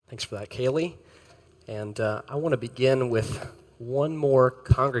Thanks for that, Kaylee. And I want to begin with one more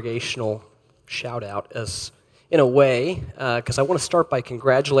congregational shout out as in a way, because I want to start by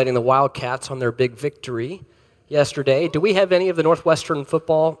congratulating the Wildcats on their big victory yesterday. Do we have any of the Northwestern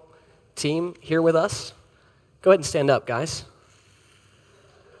football team here with us? Go ahead and stand up, guys.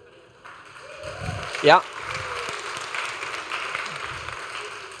 Yeah.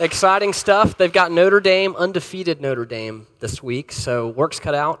 Exciting stuff. They've got Notre Dame, undefeated Notre Dame this week, so work's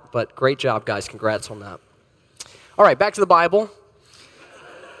cut out, but great job, guys. Congrats on that. All right, back to the Bible.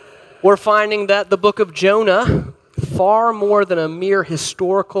 We're finding that the book of Jonah, far more than a mere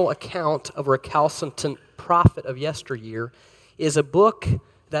historical account of a recalcitrant prophet of yesteryear, is a book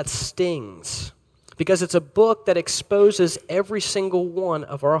that stings, because it's a book that exposes every single one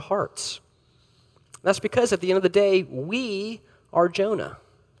of our hearts. That's because at the end of the day, we are Jonah.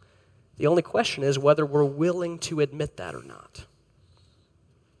 The only question is whether we're willing to admit that or not.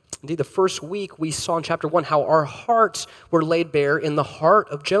 Indeed, the first week we saw in chapter 1 how our hearts were laid bare in the heart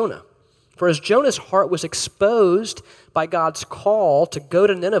of Jonah. For as Jonah's heart was exposed by God's call to go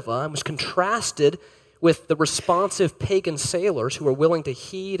to Nineveh and was contrasted with the responsive pagan sailors who were willing to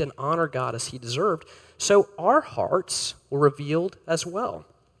heed and honor God as he deserved, so our hearts were revealed as well,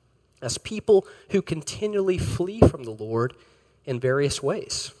 as people who continually flee from the Lord in various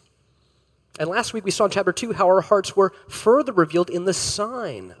ways. And last week we saw in chapter 2 how our hearts were further revealed in the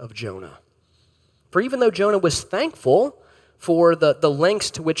sign of Jonah. For even though Jonah was thankful for the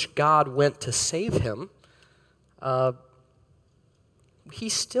lengths to which God went to save him, he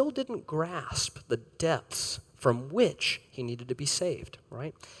still didn't grasp the depths from which he needed to be saved,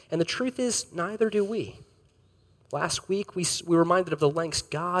 right? And the truth is, neither do we. Last week, we were reminded of the lengths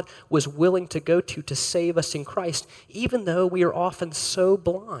God was willing to go to save us in Christ, even though we are often so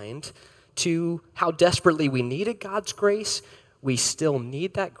blind to how desperately we needed God's grace, we still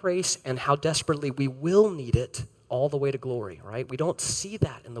need that grace, and how desperately we will need it all the way to glory, right? We don't see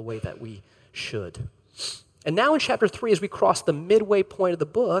that in the way that we should. And now in chapter 3, as we cross the midway point of the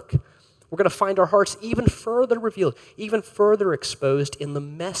book, we're going to find our hearts even further revealed, even further exposed in the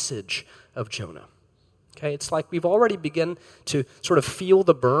message of Jonah. Okay, it's like we've already begun to sort of feel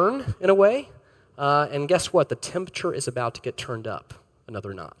the burn in a way, and guess what? The temperature is about to get turned up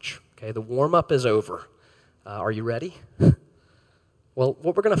another notch. Okay, the warm-up is over. Are you ready? Well,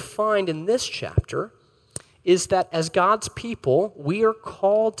 what we're going to find in this chapter is that as God's people, we are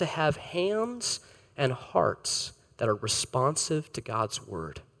called to have hands and hearts that are responsive to God's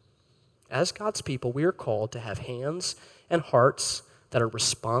word. As God's people, we are called to have hands and hearts that are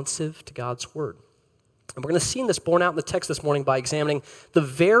responsive to God's word. And we're going to see this borne out in the text this morning by examining the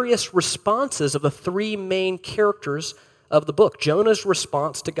various responses of the three main characters of the book. Jonah's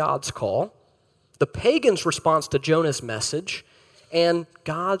response to God's call, the pagan's response to Jonah's message, and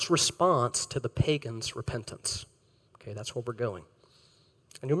God's response to the pagan's repentance. Okay, that's where we're going.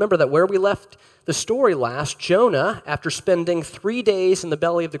 And you remember that where we left the story last, Jonah, after spending 3 days in the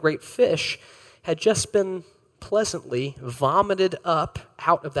belly of the great fish, had just been pleasantly vomited up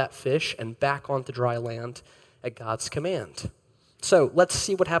out of that fish and back onto dry land at God's command. So let's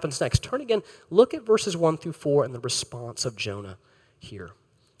see what happens next. Turn again, look at verses 1 through 4 and the response of Jonah here.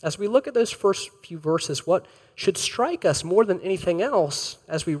 As we look at those first few verses, what should strike us more than anything else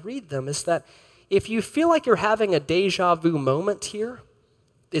as we read them is that if you feel like you're having a deja vu moment here,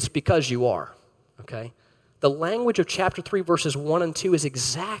 it's because you are, okay? The language of chapter 3, verses 1 and 2 is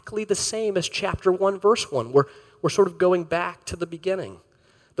exactly the same as chapter 1, verse 1. We're sort of going back to the beginning.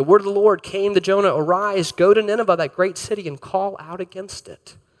 The word of the Lord came to Jonah, "Arise, go to Nineveh, that great city, and call out against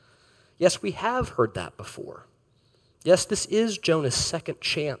it." Yes, we have heard that before. Yes, this is Jonah's second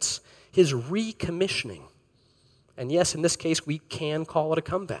chance, his recommissioning. And yes, in this case, we can call it a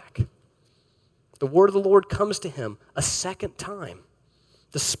comeback. The word of the Lord comes to him a second time,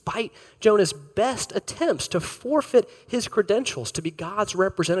 despite Jonah's best attempts to forfeit his credentials to be God's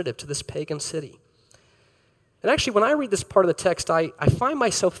representative to this pagan city. And actually, when I read this part of the text, I find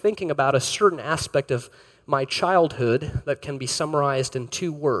myself thinking about a certain aspect of my childhood that can be summarized in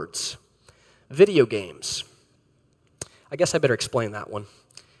 2 words: video games. I guess I better explain that one.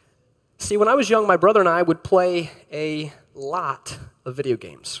 See, when I was young, my brother and I would play a lot of video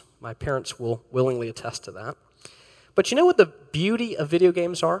games. My parents will willingly attest to that. But you know what the beauty of video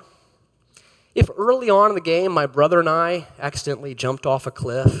games are? If early on in the game, my brother and I accidentally jumped off a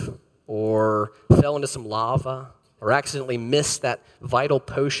cliff or fell into some lava or accidentally missed that vital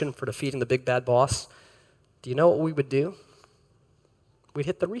potion for defeating the big bad boss, do you know what we would do? We'd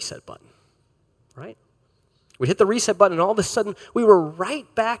hit the reset button, right? We'd hit the reset button, and all of a sudden, we were right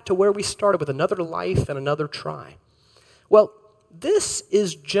back to where we started with another life and another try. Well, this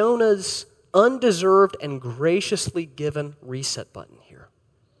is Jonah's undeserved and graciously given reset button here.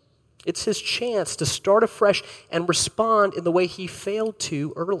 It's his chance to start afresh and respond in the way he failed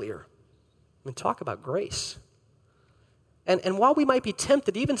to earlier. I mean, talk about grace. And while we might be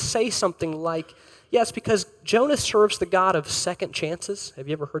tempted to even say something like, yeah, it's because Jonah serves the God of second chances. Have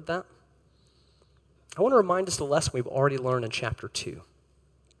you ever heard that? I want to remind us the lesson we've already learned in chapter 2.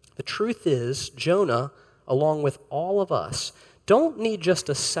 The truth is, Jonah, along with all of us, don't need just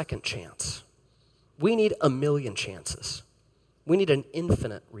a second chance. We need a million chances. We need an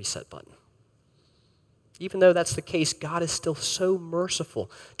infinite reset button. Even though that's the case, God is still so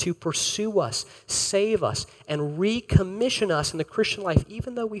merciful to pursue us, save us, and recommission us in the Christian life,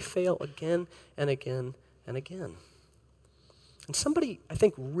 even though we fail again and again and again. And somebody, I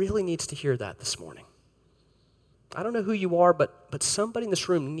think, really needs to hear that this morning. I don't know who you are, but somebody in this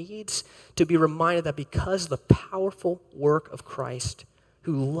room needs to be reminded that because of the powerful work of Christ,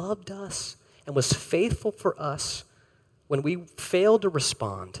 who loved us and was faithful for us, when we fail to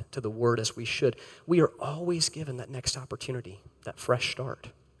respond to the word as we should, we are always given that next opportunity, that fresh start.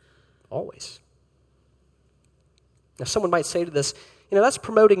 Always. Now, someone might say to this, that's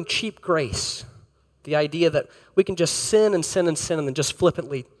promoting cheap grace. The idea that we can just sin and sin and sin and then just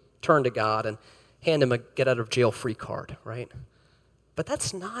flippantly turn to God and hand him a get-out-of-jail-free card, right? But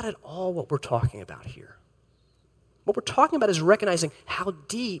that's not at all what we're talking about here. What we're talking about is recognizing how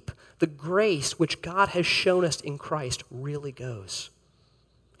deep the grace which God has shown us in Christ really goes.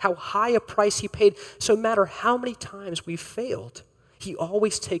 How high a price he paid, so no matter how many times we've failed, he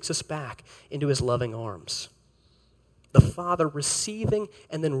always takes us back into his loving arms. The Father receiving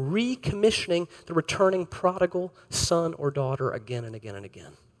and then recommissioning the returning prodigal son or daughter again and again and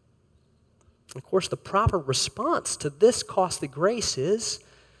again. Of course, the proper response to this costly grace is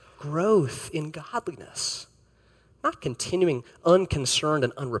growth in godliness. Not continuing unconcerned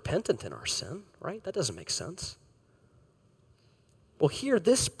and unrepentant in our sin, right? That doesn't make sense. Well, here,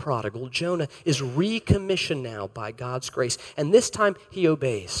 this prodigal, Jonah, is recommissioned now by God's grace. And this time, he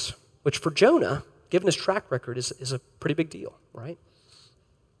obeys, which for Jonah, given his track record, is a pretty big deal, right?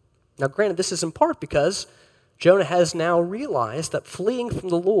 Now, granted, this is in part because Jonah has now realized that fleeing from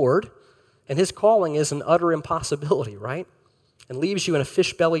the Lord and his calling is an utter impossibility, right? And leaves you in a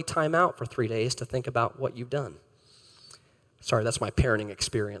fish belly timeout for 3 days to think about what you've done. Sorry, that's my parenting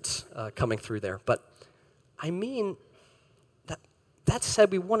experience coming through there. But I mean, that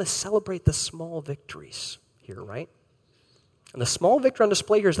said, we want to celebrate the small victories here, right? And the small victory on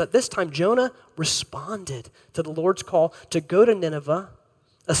display here is that this time Jonah responded to the Lord's call to go to Nineveh,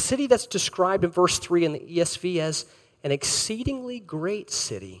 a city that's described in verse 3 in the ESV as an exceedingly great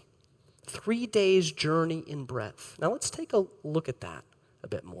city, 3 days' journey in breadth. Now let's take a look at that a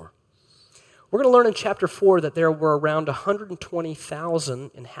bit more. We're going to learn in chapter 4 that there were around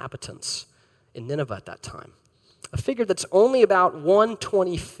 120,000 inhabitants in Nineveh at that time, a figure that's only about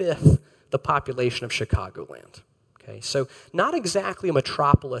 1/25 the population of Chicagoland. Okay, so not exactly a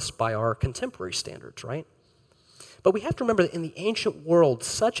metropolis by our contemporary standards, right? But we have to remember that in the ancient world,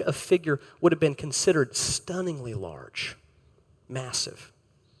 such a figure would have been considered stunningly large, massive.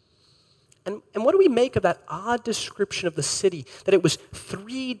 And what do we make of that odd description of the city, that it was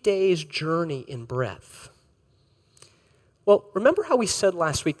 3 days' journey in breadth? Well, remember how we said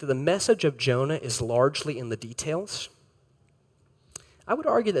last week that the message of Jonah is largely in the details? I would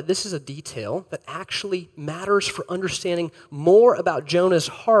argue that this is a detail that actually matters for understanding more about Jonah's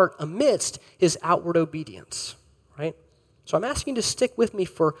heart amidst his outward obedience, right? So I'm asking you to stick with me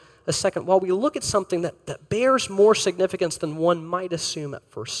for a second while we look at something that bears more significance than one might assume at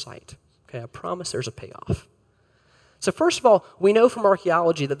first sight. Okay, I promise there's a payoff. So first of all, we know from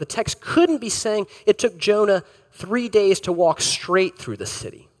archaeology that the text couldn't be saying it took Jonah 3 days to walk straight through the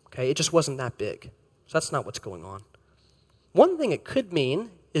city. Okay, it just wasn't that big. So that's not what's going on. One thing it could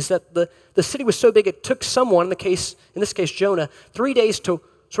mean is that the city was so big it took someone, in this case Jonah, 3 days to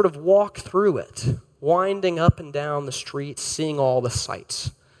sort of walk through it, winding up and down the streets, seeing all the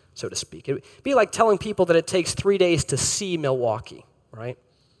sights, so to speak. It would be like telling people that it takes 3 days to see Milwaukee, right?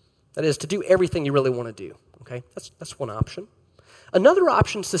 That is, to do everything you really want to do, okay? That's one option. Another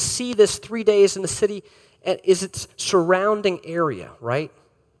option is to see this 3 days in the city is its surrounding area, right?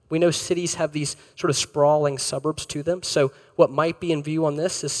 We know cities have these sort of sprawling suburbs to them, so what might be in view on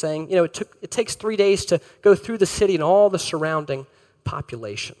this is saying, it takes 3 days to go through the city and all the surrounding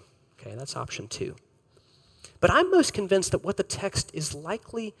population. Okay, that's option 2. But I'm most convinced that what the text is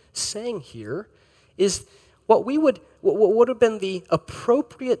likely saying here is what would have been the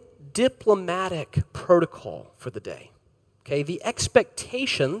appropriate diplomatic protocol for the day. Okay, the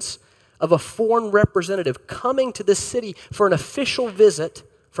expectations of a foreign representative coming to this city for an official visit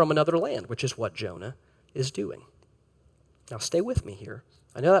from another land, which is what Jonah is doing. Now, stay with me here.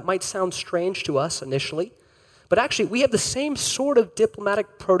 I know that might sound strange to us initially, but actually, we have the same sort of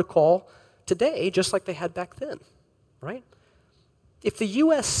diplomatic protocol today, just like they had back then, right? If the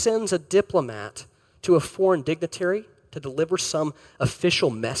U.S. sends a diplomat to a foreign dignitary to deliver some official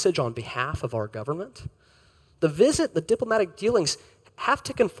message on behalf of our government, the visit, the diplomatic dealings have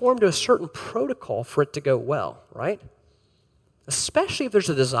to conform to a certain protocol for it to go well, right? Especially if there's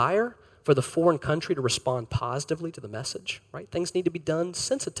a desire for the foreign country to respond positively to the message, right? Things need to be done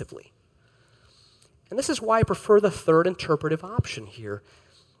sensitively. And this is why I prefer the third interpretive option here,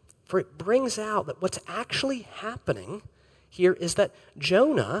 for it brings out that what's actually happening here is that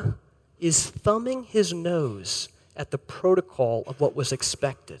Jonah is thumbing his nose at the protocol of what was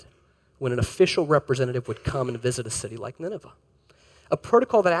expected when an official representative would come and visit a city like Nineveh. A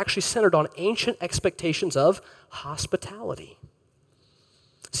protocol that actually centered on ancient expectations of hospitality.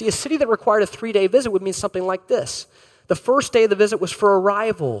 See, a city that required a 3-day visit would mean something like this. The first day of the visit was for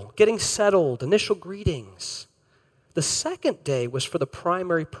arrival, getting settled, initial greetings. The second day was for the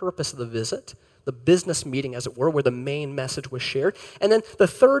primary purpose of the visit, the business meeting, as it were, where the main message was shared. And then the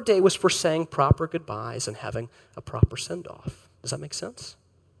third day was for saying proper goodbyes and having a proper send-off. Does that make sense?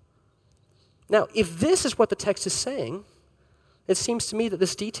 Now, if this is what the text is saying, it seems to me that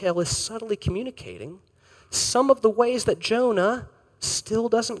this detail is subtly communicating some of the ways that Jonah still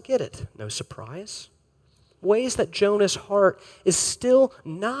doesn't get it. No surprise. Ways that Jonah's heart is still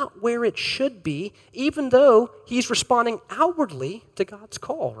not where it should be, even though he's responding outwardly to God's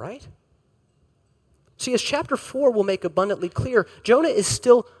call, right? See, as chapter 4 will make abundantly clear, Jonah is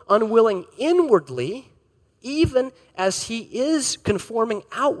still unwilling inwardly, even as he is conforming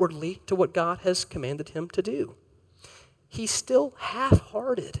outwardly to what God has commanded him to do. He's still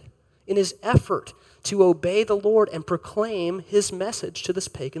half-hearted in his effort to obey the Lord and proclaim his message to this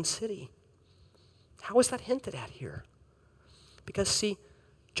pagan city. How is that hinted at here? Because, see,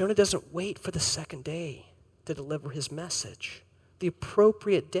 Jonah doesn't wait for the second day to deliver his message. The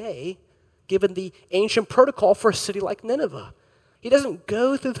appropriate day, given the ancient protocol for a city like Nineveh. He doesn't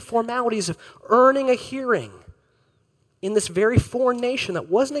go through the formalities of earning a hearing in this very foreign nation that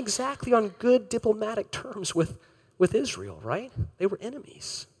wasn't exactly on good diplomatic terms with Israel, right? They were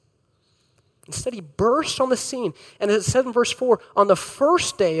enemies. Instead, he bursts on the scene, and as it said in verse 4, on the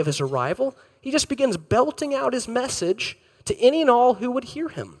first day of his arrival, he just begins belting out his message to any and all who would hear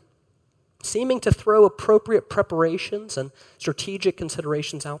him, seeming to throw appropriate preparations and strategic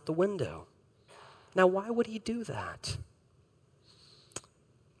considerations out the window. Now, why would he do that?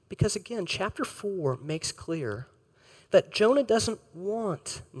 Because again, chapter 4 makes clear that Jonah doesn't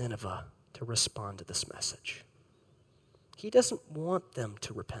want Nineveh to respond to this message. He doesn't want them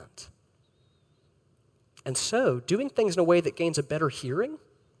to repent. And so, doing things in a way that gains a better hearing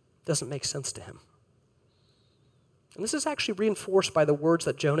doesn't make sense to him. And this is actually reinforced by the words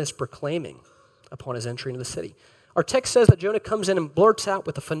that Jonah is proclaiming upon his entry into the city. Our text says that Jonah comes in and blurts out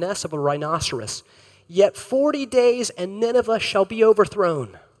with the finesse of a rhinoceros, "Yet 40 days and Nineveh shall be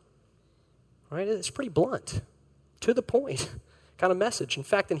overthrown." Right? It's pretty blunt, to the point kind of message. In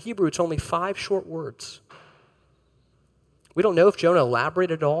fact, in Hebrew, it's only 5 short words. We don't know if Jonah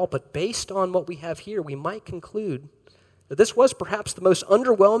elaborated at all, but based on what we have here, we might conclude that this was perhaps the most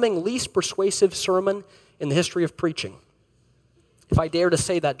underwhelming, least persuasive sermon in the history of preaching. If I dare to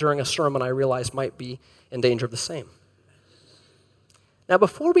say that during a sermon I realize might be in danger of the same. Now,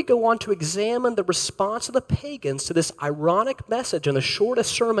 before we go on to examine the response of the pagans to this ironic message in the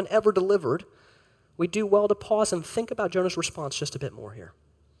shortest sermon ever delivered, we do well to pause and think about Jonah's response just a bit more here.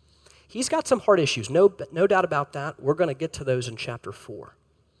 He's got some heart issues, no doubt about that. We're going to get to those in chapter 4.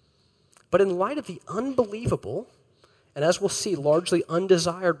 But in light of the unbelievable, and as we'll see, largely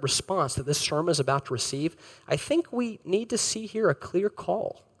undesired response that this sermon is about to receive, I think we need to see here a clear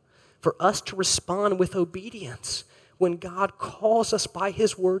call for us to respond with obedience when God calls us by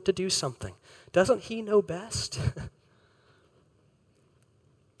his word to do something. Doesn't he know best?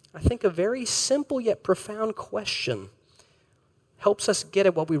 I think a very simple yet profound question helps us get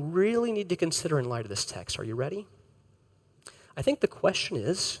at what we really need to consider in light of this text. Are you ready? I think the question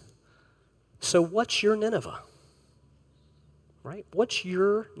is, so what's your Nineveh? Right? What's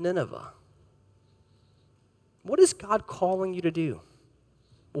your Nineveh? What is God calling you to do?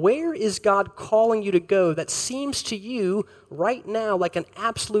 Where is God calling you to go that seems to you right now like an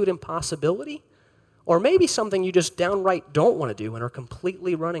absolute impossibility? Or maybe something you just downright don't want to do and are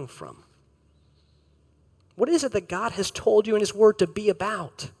completely running from? What is it that God has told you in his word to be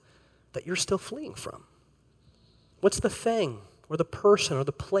about that you're still fleeing from? What's the thing or the person or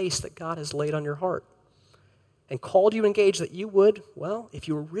the place that God has laid on your heart and called you to engage that you would, well, if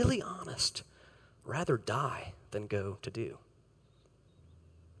you were really honest, rather die than go to do.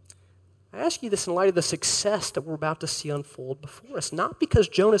 I ask you this in light of the success that we're about to see unfold before us, not because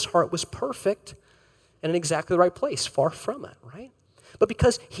Jonah's heart was perfect and in exactly the right place, far from it, right? But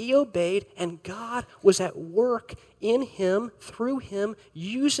because he obeyed and God was at work in him, through him,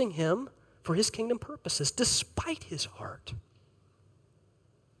 using him for his kingdom purposes, despite his heart.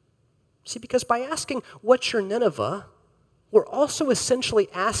 See, because by asking, what's your Nineveh, we're also essentially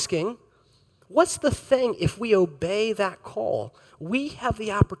asking, what's the thing if we obey that call? We have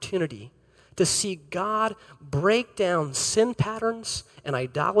the opportunity to see God break down sin patterns and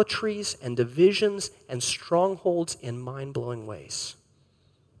idolatries and divisions and strongholds in mind-blowing ways.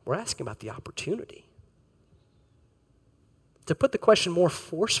 We're asking about the opportunity. To put the question more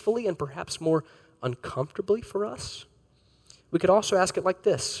forcefully and perhaps more uncomfortably for us, we could also ask it like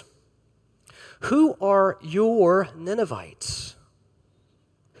this. Who are your Ninevites?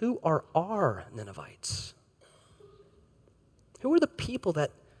 Who are our Ninevites? Who are the people that,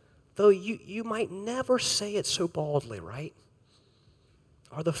 though you might never say it so baldly, right?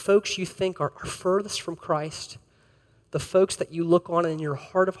 Are the folks you think are furthest from Christ, the folks that you look on in your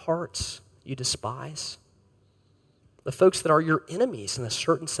heart of hearts you despise, the folks that are your enemies in a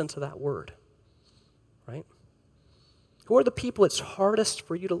certain sense of that word, right? Who are the people it's hardest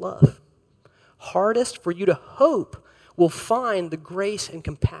for you to love, hardest for you to hope will find the grace and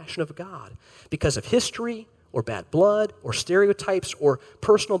compassion of God because of history or bad blood or stereotypes or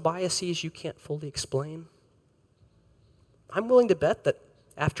personal biases you can't fully explain? I'm willing to bet that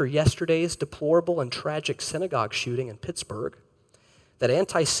after yesterday's deplorable and tragic synagogue shooting in Pittsburgh, that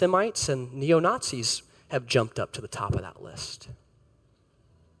anti-Semites and neo-Nazis have jumped up to the top of that list.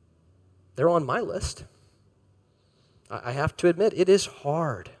 They're on my list. I have to admit, it is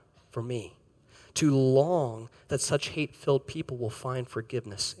hard for me to long that such hate-filled people will find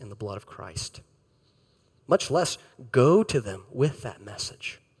forgiveness in the blood of Christ. Much less go to them with that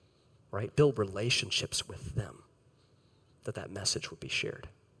message, right? Build relationships with them, that message would be shared.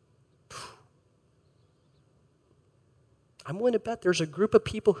 I'm willing to bet there's a group of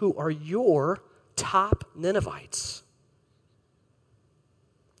people who are your top Ninevites.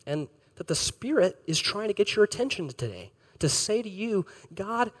 And that the Spirit is trying to get your attention today, to say to you,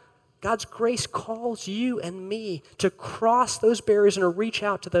 God's grace calls you and me to cross those barriers and to reach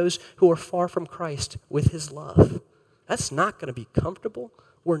out to those who are far from Christ with his love. That's not going to be comfortable.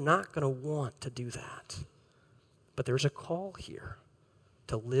 We're not going to want to do that. But there's a call here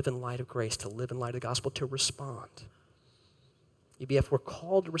to live in light of grace, to live in light of the gospel, to respond. EBF, we're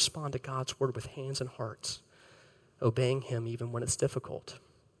called to respond to God's word with hands and hearts, obeying him even when it's difficult.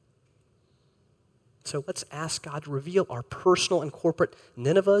 So let's ask God to reveal our personal and corporate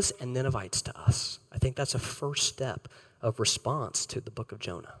Ninevehs and Ninevites to us. I think that's a first step of response to the book of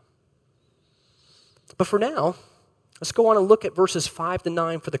Jonah. But for now, let's go on and look at verses 5 to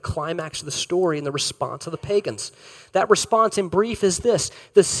 9 for the climax of the story and the response of the pagans. That response in brief is this: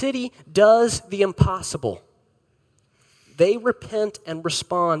 the city does the impossible. They repent and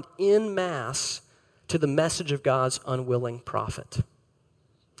respond en masse to the message of God's unwilling prophet.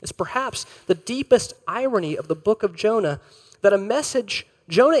 It's perhaps the deepest irony of the book of Jonah that a message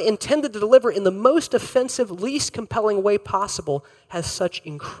Jonah intended to deliver in the most offensive, least compelling way possible has such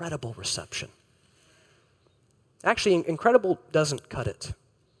incredible reception. Actually, incredible doesn't cut it.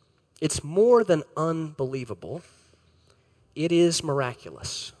 It's more than unbelievable. It is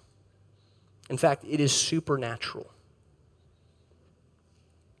miraculous. In fact, it is supernatural.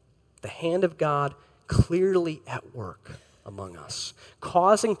 The hand of God clearly at work among us,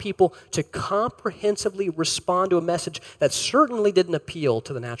 causing people to comprehensively respond to a message that certainly didn't appeal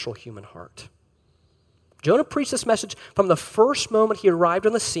to the natural human heart. Jonah preached this message from the first moment he arrived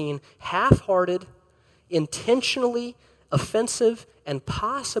on the scene, half-hearted, intentionally offensive, and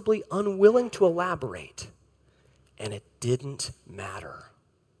possibly unwilling to elaborate. And it didn't matter.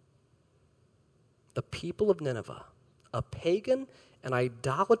 The people of Nineveh, a pagan and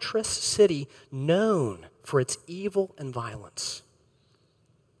idolatrous city known for its evil and violence,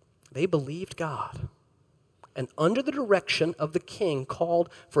 they believed God, and under the direction of the king called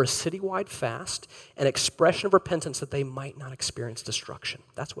for a citywide fast, an expression of repentance that they might not experience destruction.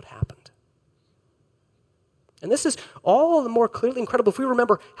 That's what happened. And this is all the more clearly incredible if we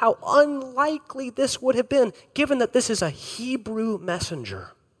remember how unlikely this would have been, given that this is a Hebrew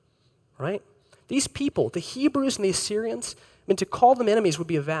messenger, right? These people, the Hebrews and the Assyrians, to call them enemies would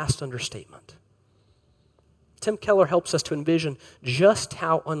be a vast understatement. Tim Keller helps us to envision just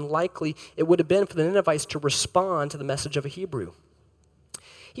how unlikely it would have been for the Ninevites to respond to the message of a Hebrew.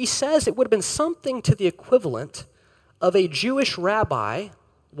 He says it would have been something to the equivalent of a Jewish rabbi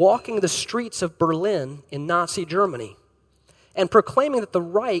walking the streets of Berlin in Nazi Germany and proclaiming that the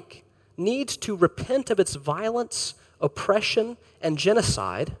Reich needs to repent of its violence, oppression, and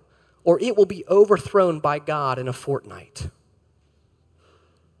genocide, or it will be overthrown by God in a fortnight.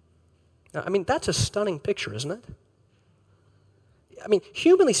 Now, that's a stunning picture, isn't it?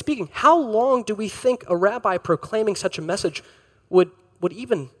 Humanly speaking, how long do we think a rabbi proclaiming such a message would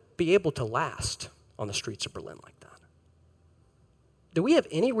even be able to last on the streets of Berlin like that? Do we have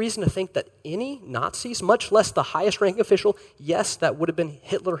any reason to think that any Nazis, much less the highest ranking official, yes, that would have been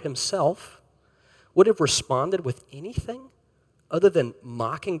Hitler himself, would have responded with anything other than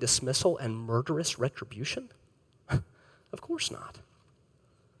mocking dismissal and murderous retribution? Of course not.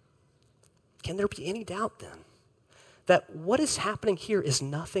 Can there be any doubt then that what is happening here is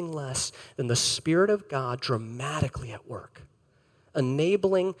nothing less than the Spirit of God dramatically at work,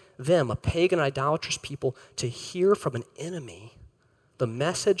 enabling them, a pagan, idolatrous people, to hear from an enemy the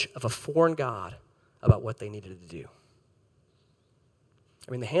message of a foreign God about what they needed to do?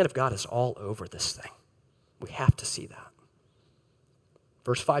 The hand of God is all over this thing. We have to see that.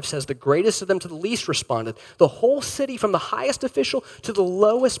 Verse 5 says, the greatest of them to the least responded. The whole city, from the highest official to the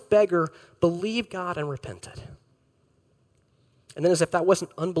lowest beggar, believed God and repented. And then, as if that wasn't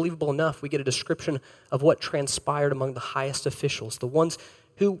unbelievable enough, we get a description of what transpired among the highest officials, the ones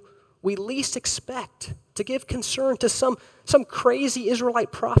who we least expect to give concern to some crazy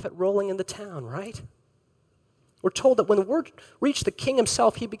Israelite prophet rolling into town, right? We're told that when the word reached the king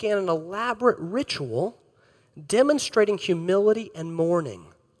himself, he began an elaborate ritual demonstrating humility and mourning,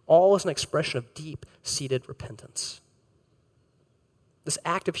 all as an expression of deep-seated repentance. This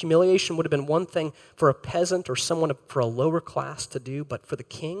act of humiliation would have been one thing for a peasant or someone for a lower class to do, but for the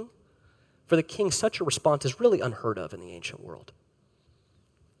king, such a response is really unheard of in the ancient world.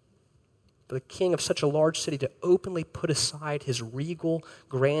 For the king of such a large city to openly put aside his regal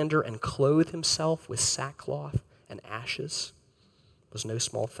grandeur and clothe himself with sackcloth and ashes was no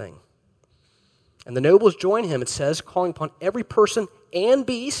small thing. And the nobles join him, it says, calling upon every person and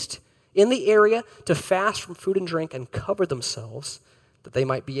beast in the area to fast from food and drink and cover themselves, that they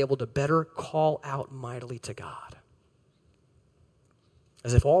might be able to better call out mightily to God.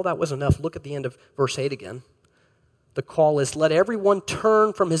 As if all that was enough, look at the end of verse 8 again. The call is, let everyone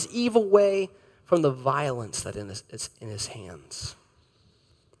turn from his evil way, from the violence that is in his hands.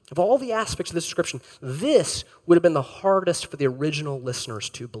 Of all the aspects of this description, this would have been the hardest for the original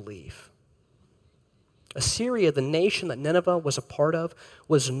listeners to believe. Assyria, the nation that Nineveh was a part of,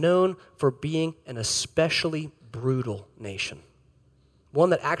 was known for being an especially brutal nation,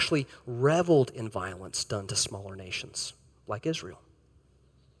 one that actually reveled in violence done to smaller nations like Israel.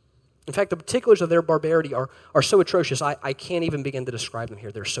 In fact, the particulars of their barbarity are so atrocious, I can't even begin to describe them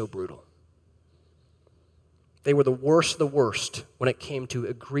here. They're so brutal. They were the worst of the worst when it came to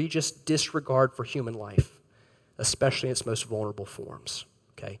egregious disregard for human life, especially in its most vulnerable forms.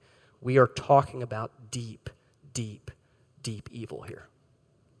 Okay? We are talking about deep, deep, deep evil here.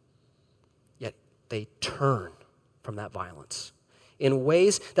 Yet they turn from that violence in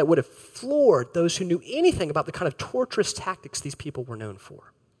ways that would have floored those who knew anything about the kind of torturous tactics these people were known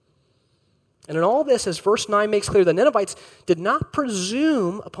for. And in all this, as verse 9 makes clear, the Ninevites did not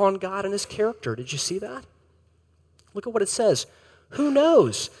presume upon God and his character. Did you see that? Look at what it says. Who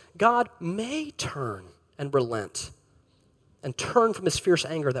knows? God may turn and relent and turn from his fierce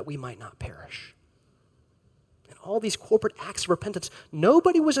anger that we might not perish. And all these corporate acts of repentance,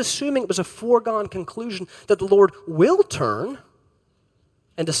 nobody was assuming it was a foregone conclusion that the Lord will turn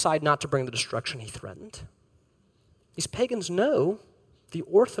and decide not to bring the destruction he threatened. These pagans know the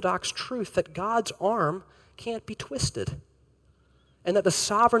orthodox truth that God's arm can't be twisted and that the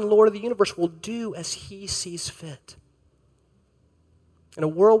sovereign Lord of the universe will do as he sees fit. In a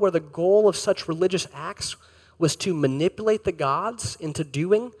world where the goal of such religious acts was to manipulate the gods into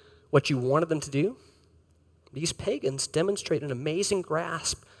doing what you wanted them to do, these pagans demonstrate an amazing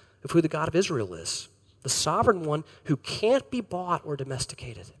grasp of who the God of Israel is, the sovereign one who can't be bought or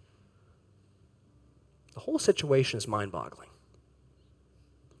domesticated. The whole situation is mind-boggling.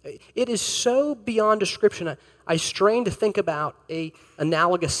 It is so beyond description, I strain to think about an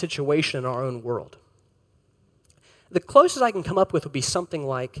analogous situation in our own world. The closest I can come up with would be something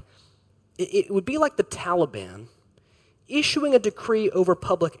like, it would be like the Taliban issuing a decree over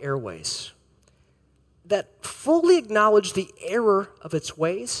public airways that fully acknowledged the error of its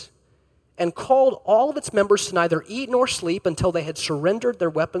ways and called all of its members to neither eat nor sleep until they had surrendered their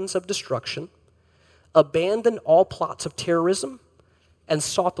weapons of destruction, abandoned all plots of terrorism, and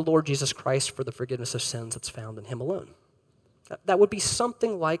sought the Lord Jesus Christ for the forgiveness of sins that's found in him alone. That would be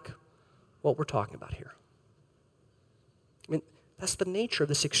something like what we're talking about here. I mean, that's the nature of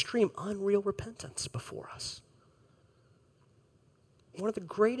this extreme, unreal repentance before us. One of the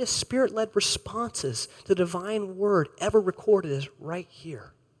greatest Spirit-led responses to the divine word ever recorded is right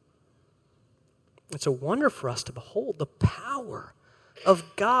here. It's a wonder for us to behold the power of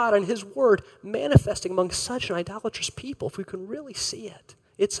God and his word manifesting among such an idolatrous people, if we can really see it.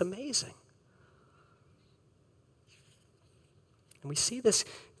 It's amazing. And we see this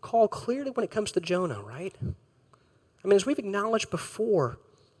call clearly when it comes to Jonah, right? I mean, as we've acknowledged before,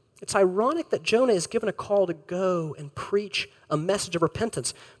 it's ironic that Jonah is given a call to go and preach a message of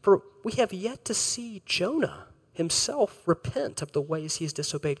repentance, for we have yet to see Jonah himself repent of the ways he's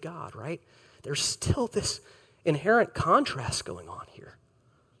disobeyed God, right? There's still this inherent contrast going on here.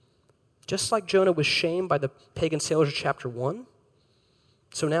 Just like Jonah was shamed by the pagan sailors of chapter 1,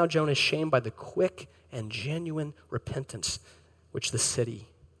 so now Jonah is shamed by the quick and genuine repentance which the city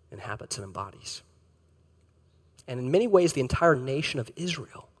inhabits and embodies. And in many ways, the entire nation of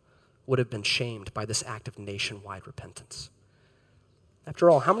Israel would have been shamed by this act of nationwide repentance. After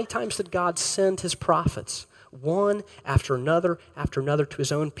all, how many times did God send his prophets, one after another to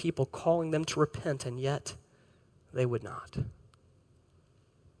his own people, calling them to repent, and yet they would not?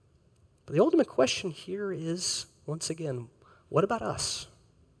 But the ultimate question here is, once again, what about us?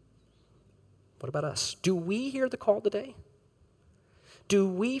 What about us? Do we hear the call today? Do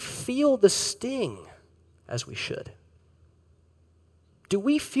we feel the sting as we should? Do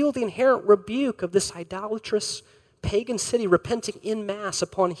we feel the inherent rebuke of this idolatrous pagan city repenting en masse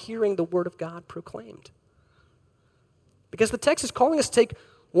upon hearing the word of God proclaimed? Because the text is calling us to take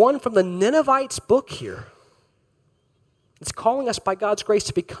one from the Ninevites' book here. It's calling us by God's grace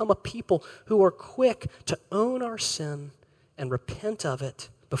to become a people who are quick to own our sin and repent of it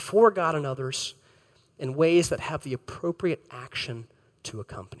before God and others in ways that have the appropriate action to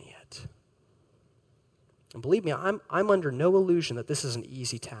accompany it. And believe me, I'm under no illusion that this is an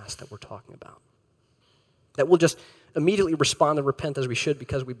easy task that we're talking about. That we'll just immediately respond and repent as we should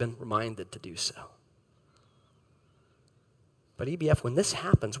because we've been reminded to do so. But EBF, when this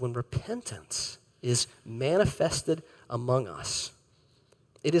happens, when repentance is manifested among us,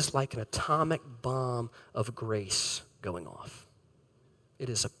 it is like an atomic bomb of grace going off. It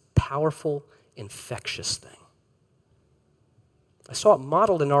is a powerful, infectious thing. I saw it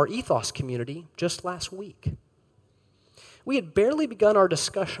modeled in our ethos community just last week. We had barely begun our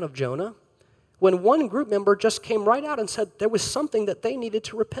discussion of Jonah when one group member just came right out and said there was something that they needed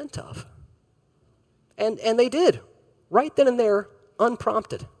to repent of. And they did, right then and there,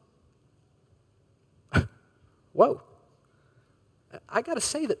 unprompted. Whoa. I got to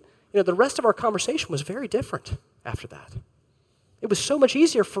say that, the rest of our conversation was very different after that. It was so much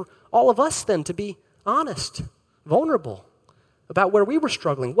easier for all of us then to be honest, vulnerable about where we were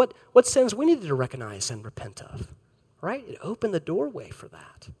struggling, what sins we needed to recognize and repent of, right? It opened the doorway for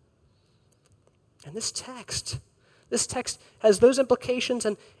that. And this text has those implications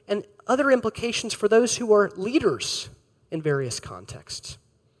and other implications for those who are leaders in various contexts,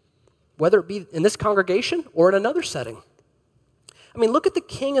 whether it be in this congregation or in another setting. I mean, look at the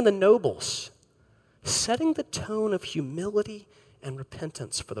king and the nobles setting the tone of humility and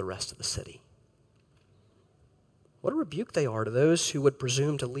repentance for the rest of the city. What a rebuke they are to those who would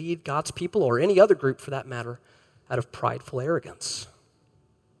presume to lead God's people, or any other group for that matter, out of prideful arrogance.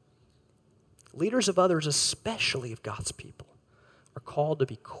 Leaders of others, especially of God's people, are called to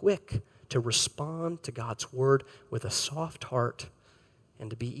be quick to respond to God's word with a soft heart and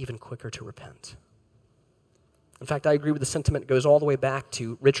to be even quicker to repent. In fact, I agree with the sentiment that goes all the way back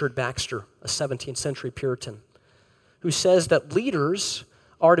to Richard Baxter, a 17th century Puritan, who says that leaders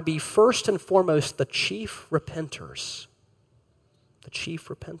are to be first and foremost the chief repenters. The chief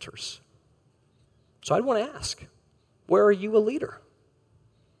repenters. So I'd want to ask, where are you a leader?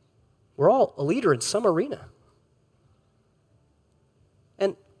 We're all a leader in some arena.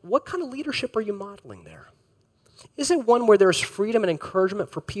 And what kind of leadership are you modeling there? Is it one where there's freedom and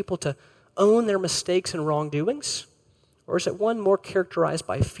encouragement for people to own their mistakes and wrongdoings? Or is it one more characterized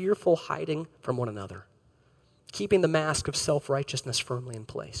by fearful hiding from one another, keeping the mask of self-righteousness firmly in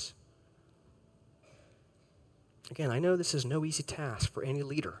place? Again, I know this is no easy task for any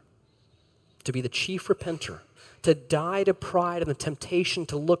leader, to be the chief repenter, to die to pride and the temptation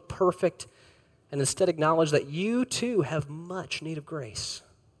to look perfect, and instead acknowledge that you too have much need of grace.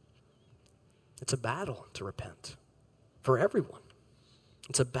 It's a battle to repent for everyone,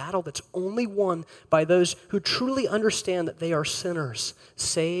 It's a battle that's only won by those who truly understand that they are sinners,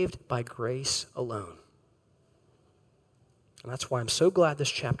 saved by grace alone. And that's why I'm so glad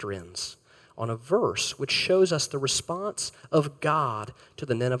this chapter ends on a verse which shows us the response of God to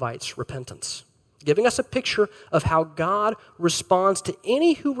the Ninevites' repentance, giving us a picture of how God responds to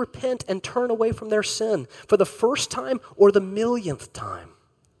any who repent and turn away from their sin for the first time or the millionth time.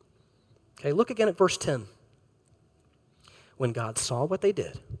 Okay, look again at verse 10. When God saw what they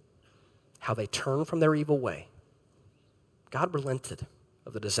did, how they turned from their evil way, God relented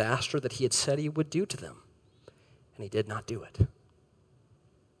of the disaster that he had said he would do to them, and he did not do it.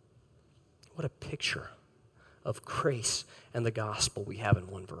 What a picture of grace and the gospel we have in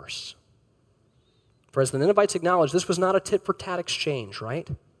one verse. For as the Ninevites acknowledged, this was not a tit-for-tat exchange, right?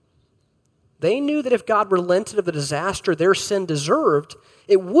 They knew that if God relented of the disaster their sin deserved,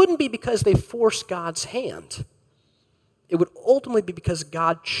 it wouldn't be because they forced God's hand. It would ultimately be because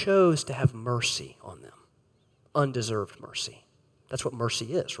God chose to have mercy on them. Undeserved mercy. That's what mercy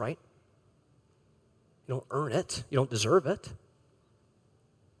is, right? You don't earn it. You don't deserve it.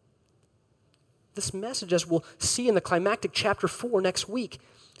 This message, as we'll see in the climactic chapter 4 next week,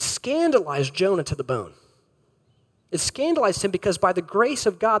 scandalized Jonah to the bone. It scandalized him because by the grace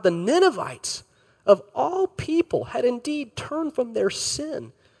of God, the Ninevites, of all people, had indeed turned from their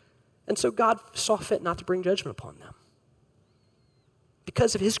sin. And so God saw fit not to bring judgment upon them.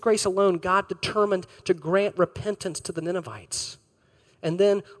 Because of his grace alone, God determined to grant repentance to the Ninevites and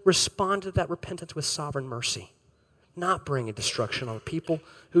then responded to that repentance with sovereign mercy, not bringing destruction on people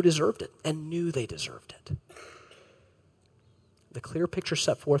who deserved it and knew they deserved it. The clear picture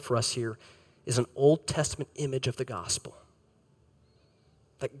set forth for us here is an Old Testament image of the gospel.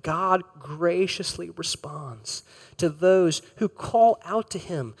 That God graciously responds to those who call out to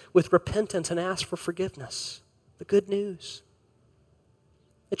him with repentance and ask for forgiveness. The good news.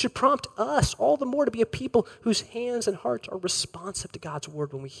 It should prompt us all the more to be a people whose hands and hearts are responsive to God's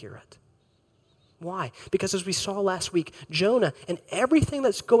word when we hear it. Why? Because as we saw last week, Jonah and everything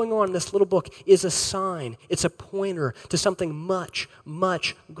that's going on in this little book is a sign, it's a pointer to something much,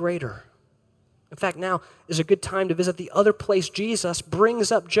 much greater. In fact, now is a good time to visit the other place Jesus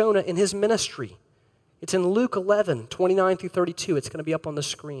brings up Jonah in his ministry. It's in Luke 11, 29 through 32. It's going to be up on the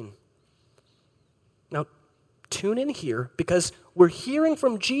screen. Now, tune in here because we're hearing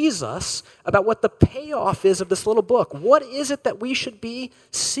from Jesus about what the payoff is of this little book. What is it that we should be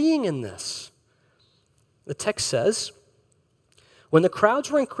seeing in this? The text says, when the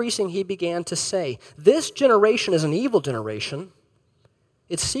crowds were increasing, he began to say, this generation is an evil generation.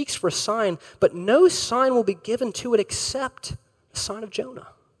 It seeks for a sign, but no sign will be given to it except the sign of Jonah.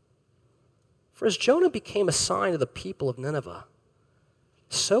 For as Jonah became a sign to the people of Nineveh,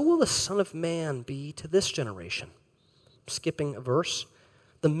 so will the Son of Man be to this generation. Skipping a verse,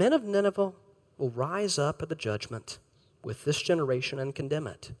 the men of Nineveh will rise up at the judgment with this generation and condemn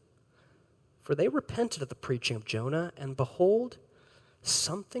it. For they repented at the preaching of Jonah, and behold,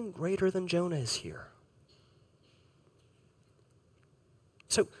 something greater than Jonah is here.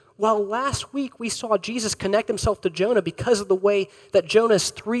 So while last week we saw Jesus connect himself to Jonah because of the way that Jonah's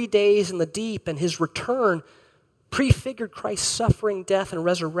 3 days in the deep and his return prefigured Christ's suffering, death, and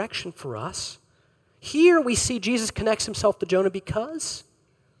resurrection for us, here we see Jesus connects himself to Jonah because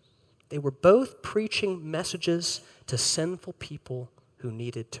they were both preaching messages to sinful people who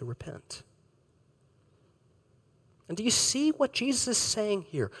needed to repent. And do you see what Jesus is saying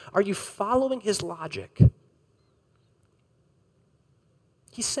here? Are you following his logic?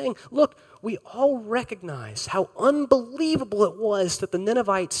 He's saying, look, we all recognize how unbelievable it was that the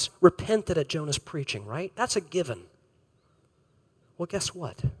Ninevites repented at Jonah's preaching, right? That's a given. Well, guess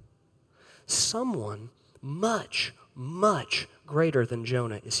what? Someone much, much greater than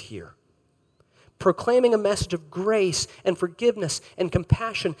Jonah is here, proclaiming a message of grace and forgiveness and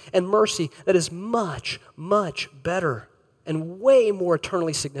compassion and mercy that is much, much better and way more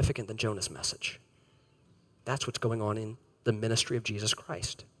eternally significant than Jonah's message. That's what's going on in the ministry of Jesus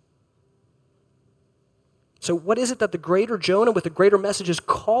Christ. So what is it that the greater Jonah with the greater message is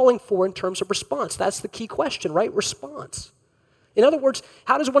calling for in terms of response? That's the key question, right? Response. In other words,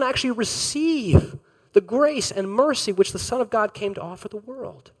 how does one actually receive the grace and mercy which the Son of God came to offer the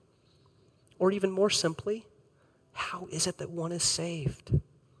world? Or even more simply, how is it that one is saved?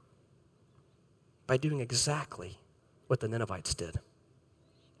 By doing exactly what the Ninevites did,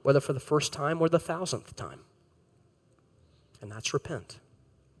 whether for the first time or the 1,000th time. And that's repent.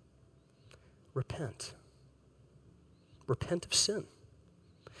 Repent. Repent of sin.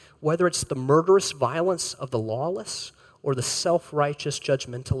 Whether it's the murderous violence of the lawless or the self-righteous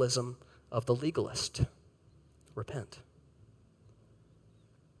judgmentalism of the legalist. Repent.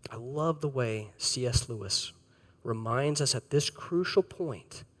 I love the way C.S. Lewis reminds us at this crucial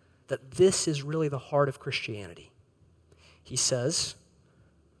point that this is really the heart of Christianity. He says,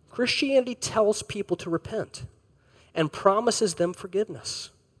 Christianity tells people to repent and promises them forgiveness.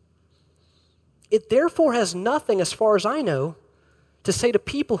 It therefore has nothing, as far as I know, to say to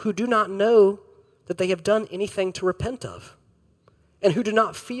people who do not know that they have done anything to repent of and who do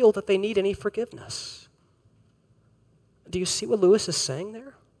not feel that they need any forgiveness. Do you see what Lewis is saying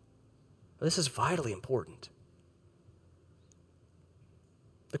there? This is vitally important.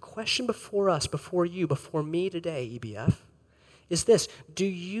 The question before us, before you, before me today, EBF, is this: do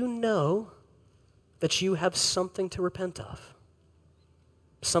you know that you have something to repent of?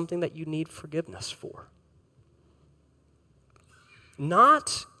 Something that you need forgiveness for?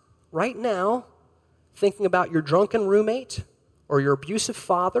 Not right now thinking about your drunken roommate or your abusive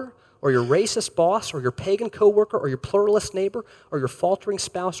father or your racist boss or your pagan coworker or your pluralist neighbor or your faltering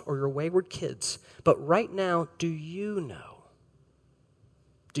spouse or your wayward kids. But right now, do you know?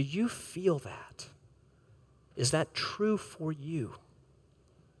 Do you feel that? Is that true for you?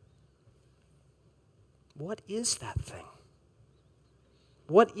 What is that thing?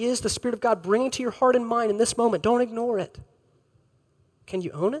 What is the Spirit of God bringing to your heart and mind in this moment? Don't ignore it. Can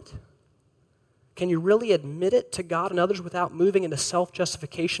you own it? Can you really admit it to God and others without moving into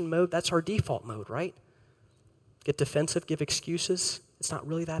self-justification mode? That's our default mode, right? Get defensive, give excuses. It's not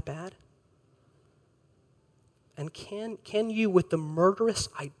really that bad. And can you, with the murderous,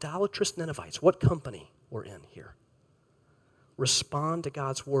 idolatrous Ninevites, what company we're in here, respond to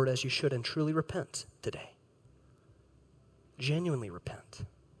God's word as you should and truly repent today? Genuinely repent.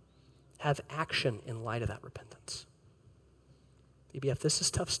 Have action in light of that repentance. EBF, this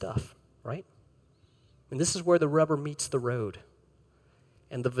is tough stuff, right? And this is where the rubber meets the road.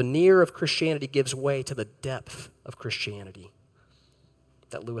 And the veneer of Christianity gives way to the depth of Christianity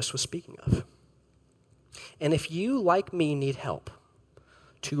that Lewis was speaking of. And if you, like me, need help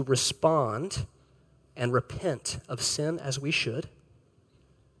to respond and repent of sin as we should,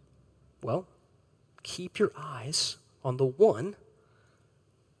 well, keep your eyes on the one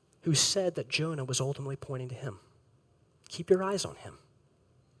who said that Jonah was ultimately pointing to him. Keep your eyes on him.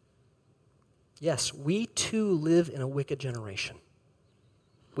 Yes, we too live in a wicked generation.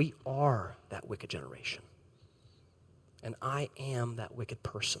 We are that wicked generation. And I am that wicked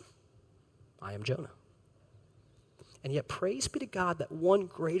person. I am Jonah. And yet praise be to God that one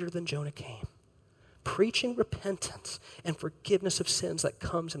greater than Jonah came, preaching repentance and forgiveness of sins that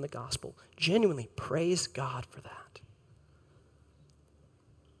comes in the gospel. Genuinely praise God for that.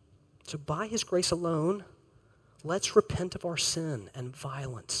 So by his grace alone, let's repent of our sin and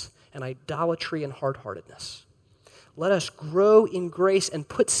violence and idolatry and hard-heartedness. Let us grow in grace and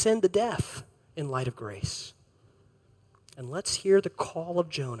put sin to death in light of grace. And let's hear the call of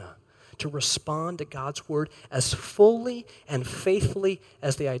Jonah to respond to God's word as fully and faithfully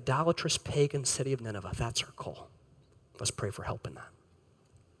as the idolatrous pagan city of Nineveh. That's our call. Let's pray for help in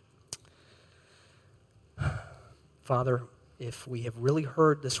that. Father, if we have really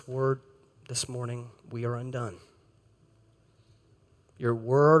heard this word this morning, we are undone. Your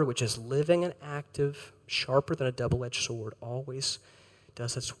word, which is living and active, sharper than a double-edged sword, always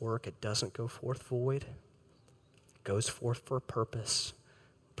does its work. It doesn't go forth void. It goes forth for a purpose.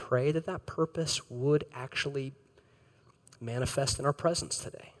 Pray that that purpose would actually manifest in our presence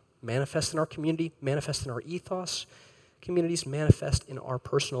today, manifest in our community, manifest in our ethos communities, manifest in our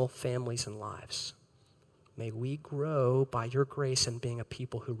personal families and lives. May we grow by your grace in being a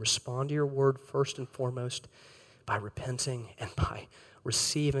people who respond to your word first and foremost by repenting and by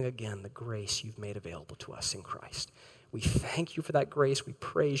receiving again the grace you've made available to us in Christ. We thank you for that grace. We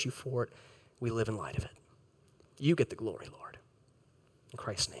praise you for it. We live in light of it. You get the glory, Lord. In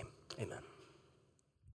Christ's name, amen.